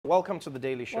welcome to The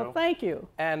Daily Show. Well, thank you.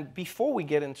 And before we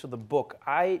get into the book,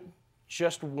 I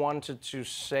just wanted to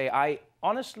say I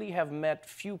honestly have met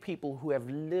few people who have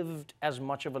lived as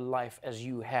much of a life as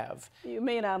you have. You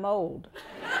mean I'm old?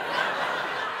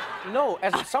 No,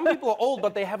 as some people are old,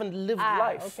 but they haven't lived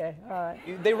life. Okay, all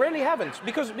right. They really haven't,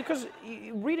 because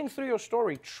reading through your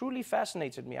story truly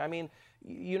fascinated me. I mean,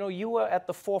 you know, you were at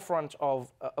the forefront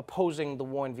of opposing the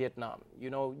war in Vietnam. You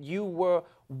know, you were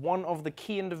one of the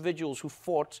key individuals who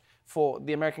fought for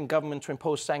the American government to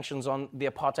impose sanctions on the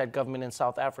apartheid government in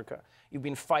South Africa. You've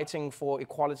been fighting for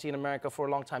equality in America for a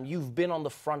long time. You've been on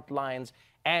the front lines,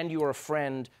 and you're a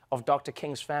friend of Dr.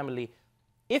 King's family.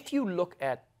 If you look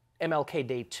at MLK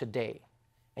Day today,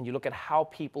 and you look at how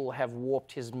people have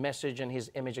warped his message and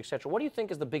his image, etc., what do you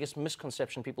think is the biggest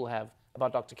misconception people have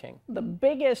about Dr. King? The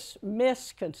biggest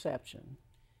misconception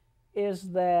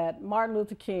is that Martin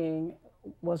Luther King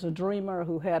was a dreamer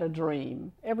who had a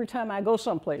dream. Every time I go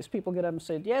someplace, people get up and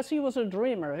say, yes, he was a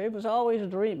dreamer. He was always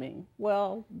dreaming.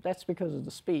 Well, that's because of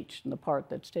the speech and the part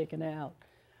that's taken out.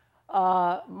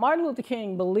 Martin Luther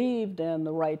King believed in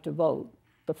the right to vote.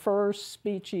 The first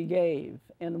speech he gave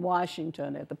in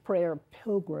Washington at the prayer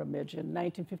pilgrimage in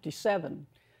 1957,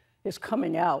 his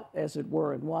coming out, as it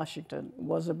were, in Washington,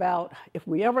 was about if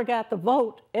we ever got the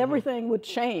vote, everything would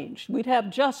change. We'd have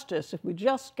justice if we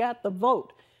just got the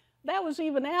vote. That was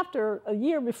even after, a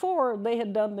year before, they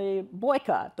had done the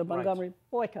boycott, the Montgomery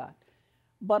boycott.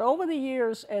 But over the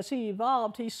years, as he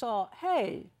evolved, he saw,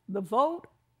 hey, the vote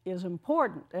is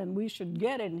important and we should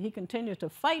get it, and he continued to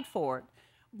fight for it.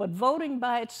 But voting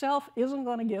by itself isn't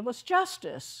going to give us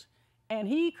justice. And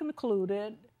he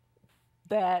concluded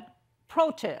that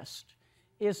protest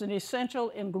is an essential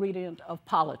ingredient of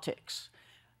politics.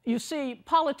 You see,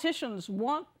 politicians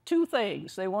want two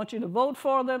things. They want you to vote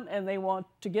for them, and they want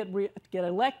to get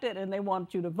elected, and they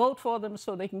want you to vote for them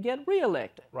so they can get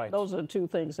reelected. Right. Those are the two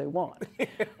things they want.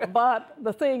 But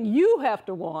the thing you have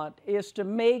to want is to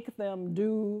make them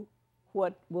do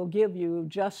what will give you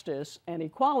justice and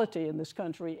equality in this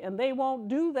country, and they won't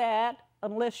do that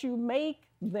unless you make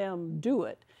them do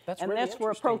it. That's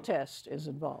where protest is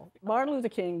involved. Martin Luther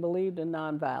King believed in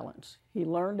nonviolence. He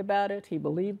learned about it, he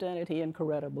believed in it, he and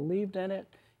Coretta believed in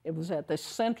it. It was at the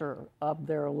center of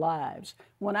their lives.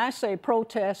 When I say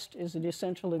protest is an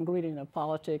essential ingredient of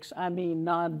politics, I mean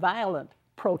nonviolent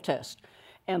protest.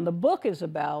 And the book is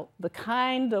about the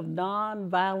kind of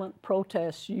nonviolent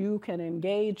protests you can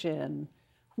engage in,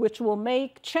 which will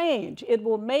make change. It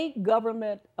will make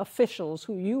government officials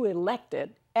who you elected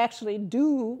actually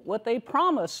do what they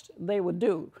promised they would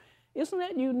do. Isn't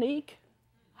that unique?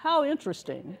 How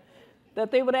interesting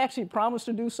that they would actually promise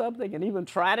to do something and even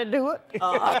try to do it.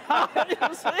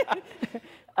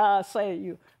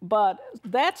 But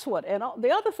that's what, and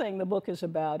the other thing the book is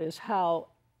about is how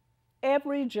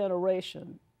every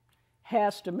generation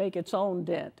has to make its own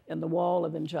dent in the wall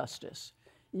of injustice.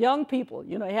 Young people,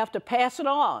 you know, you have to pass it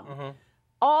on.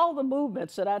 All the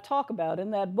movements that I talk about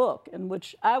in that book, in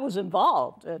which I was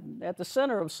involved and at the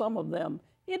center of some of them,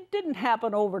 it didn't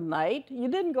happen overnight. You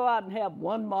didn't go out and have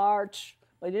one march,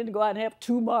 or you didn't go out and have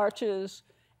two marches.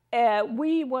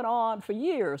 We went on for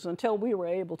years until we were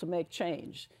able to make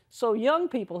change. So young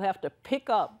people have to pick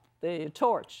up the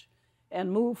torch and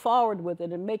move forward with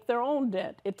it and make their own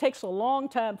dent. It takes a long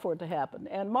time for it to happen.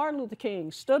 And Martin Luther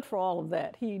King stood for all of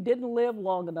that. He didn't live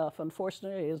long enough,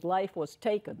 unfortunately. His life was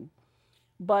taken.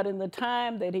 But in the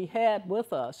time that he had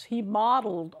with us, he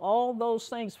modeled all those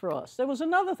things for us. There was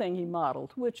another thing he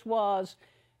modeled, which was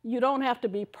you don't have to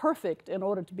be perfect in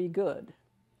order to be good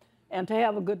and to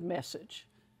have a good message.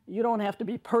 You don't have to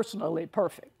be personally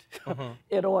perfect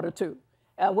in order to.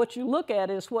 What you look at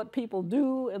is what people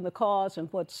do in the cause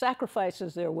and what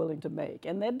sacrifices they're willing to make.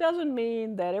 And that doesn't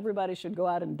mean that everybody should go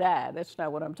out and die. That's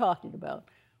not what I'm talking about.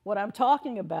 What I'm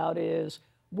talking about is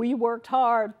we worked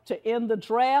hard to end the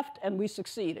draft and we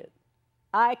succeeded.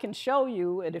 I can show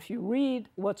you, and if you read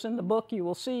what's in the book, you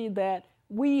will see that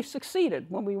we succeeded.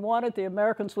 When we wanted the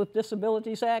Americans with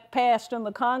Disabilities Act passed in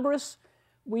the Congress,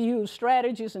 we used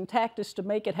strategies and tactics to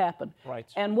make it happen. Right.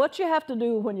 And what you have to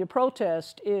do when you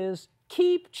protest is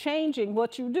keep changing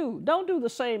what you do. Don't do the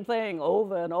same thing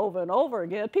over and over and over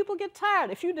again. People get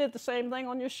tired. If you did the same thing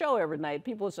on your show every night,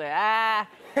 people would say, ah.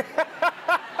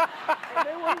 And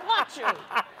they wouldn't watch you.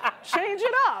 Change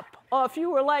it up. Or if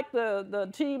you were like the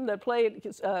team that played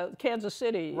Kansas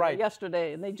City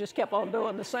yesterday, and they just kept on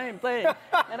doing the same thing.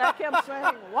 And I kept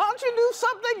saying, why don't you do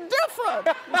something different?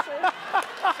 You see?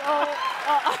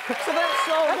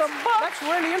 That's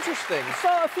really interesting.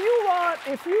 So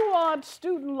if you want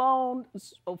student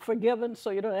loans forgiven so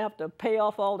you don't have to pay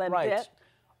off all that debt,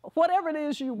 whatever it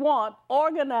is you want,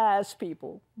 organize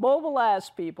people, mobilize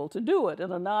people to do it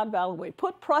in a nonviolent way.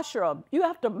 Put pressure on. You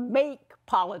have to make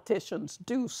politicians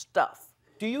do stuff.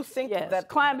 Do you think Yes, that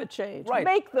climate change, right.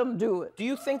 make them do it. Do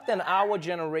you think then our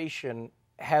generation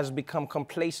has become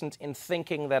complacent in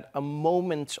thinking that a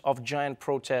moment of giant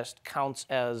protest counts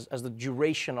as the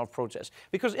duration of protest?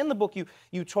 Because in the book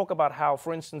you talk about how,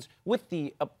 for instance, with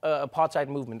the apartheid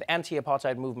movement, the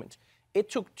anti-apartheid movement, it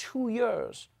took 2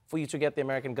 years for you to get the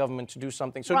American government to do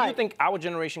something. So do you think our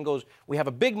generation goes, we have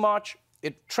a big march,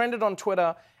 it trended on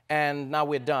Twitter, and now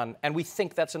we're done, and we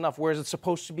think that's enough, whereas it's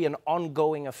supposed to be an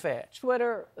ongoing affair?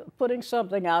 Twitter, putting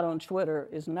something out on Twitter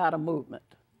is not a movement.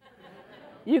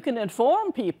 You can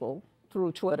inform people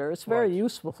through Twitter. It's very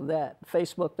useful for that.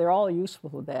 Facebook, they're all useful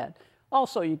for that.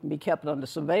 Also, you can be kept under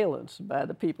surveillance by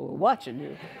the people who are watching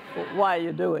you while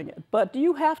you're doing it. But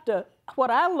you have to,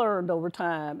 what I learned over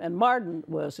time, and Martin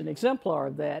was an exemplar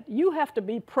of that, you have to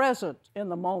be present in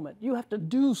the moment. You have to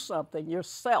do something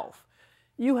yourself.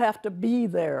 You have to be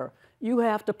there. You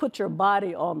have to put your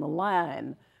body on the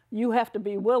line. You have to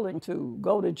be willing to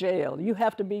go to jail. You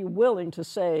have to be willing to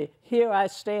say, here I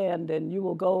stand and you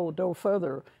will go no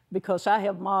further because I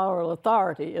have moral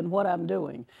authority in what I'm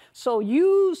doing. So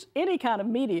use any kind of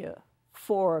media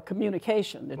for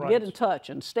communication and get in touch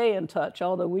and stay in touch,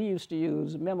 although we used to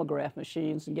use mimeograph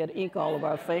machines and get ink all over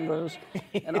our fingers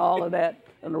and all of that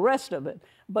and the rest of it.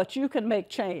 But you can make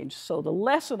change. So the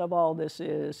lesson of all this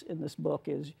is, in this book,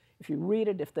 is if you read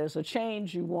it, if there's a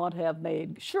change you want to have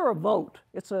made, sure, vote.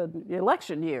 It's an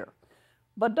election year.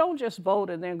 But don't just vote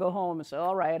and then go home and say,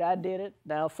 all right, I did it.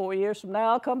 Now, 4 years from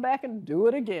now, I'll come back and do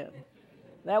it again.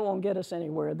 That won't get us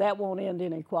anywhere. That won't end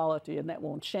inequality, and that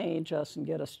won't change us and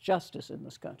get us justice in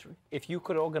this country. If you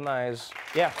could organize,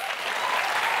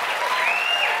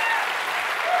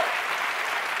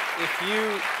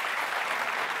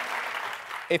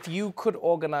 If you could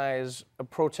organize a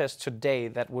protest today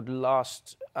that would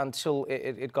last until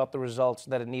it got the results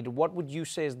that it needed, what would you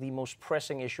say is the most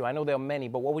pressing issue? I know there are many,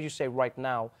 but what would you say right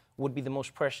now would be the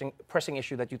most pressing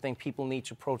issue that you think people need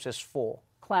to protest for?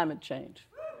 Climate change.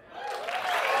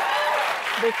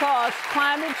 Because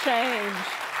climate change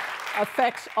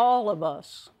affects all of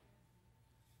us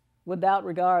without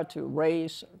regard to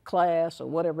race, or class, or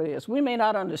whatever it is. We may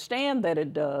not understand that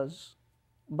it does,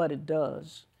 but it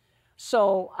does.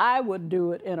 So I would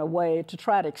do it in a way to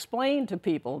try to explain to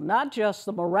people not just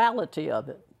the morality of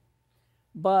it,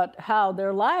 but how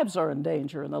their lives are in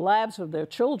danger and the lives of their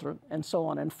children and so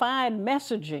on, and find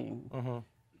messaging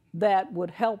that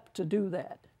would help to do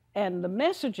that. And the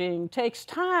messaging takes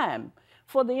time.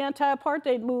 For the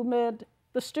anti-apartheid movement,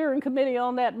 the steering committee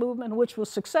on that movement, which was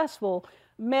successful,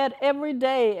 met every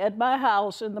day at my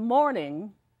house in the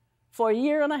morning for a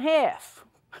year and a half.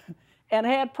 And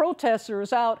had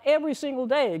protesters out every single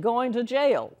day going to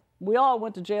jail. We all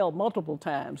went to jail multiple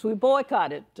times. We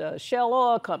boycotted Shell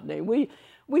Oil Company. We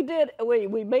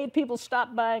made people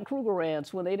stop buying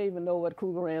Krugerrands when they didn't even know what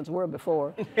Krugerrands were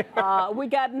before. We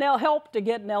got help to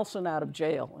get Nelson out of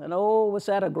jail. And oh, was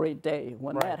that a great day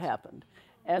when that happened.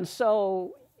 And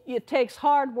so it takes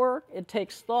hard work, it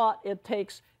takes thought, it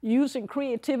takes using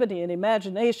creativity and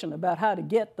imagination about how to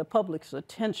get the public's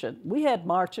attention. We had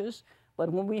marches. But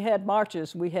when we had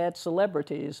marches, we had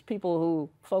celebrities, people who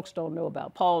folks don't know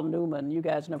about. Paul Newman, you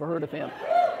guys never heard of him.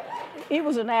 He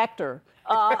was an actor.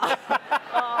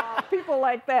 People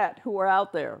like that who were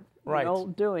out there, you know,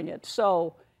 doing it.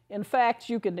 So, in fact,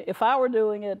 you could, if I were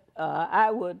doing it, I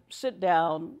would sit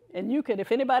down, and you could,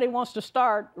 if anybody wants to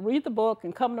start, read the book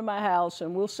and come to my house,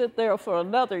 and we'll sit there for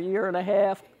another year and a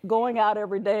half, going out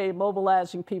every day,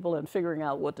 mobilizing people and figuring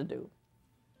out what to do.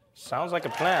 Sounds like a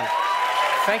plan.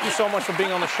 Thank you so much for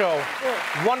being on the show.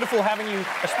 Wonderful having you,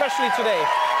 especially today.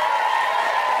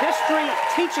 History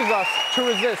Teaches Us to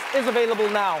Resist is available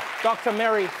now. Dr.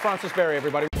 Mary Frances Berry,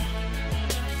 everybody.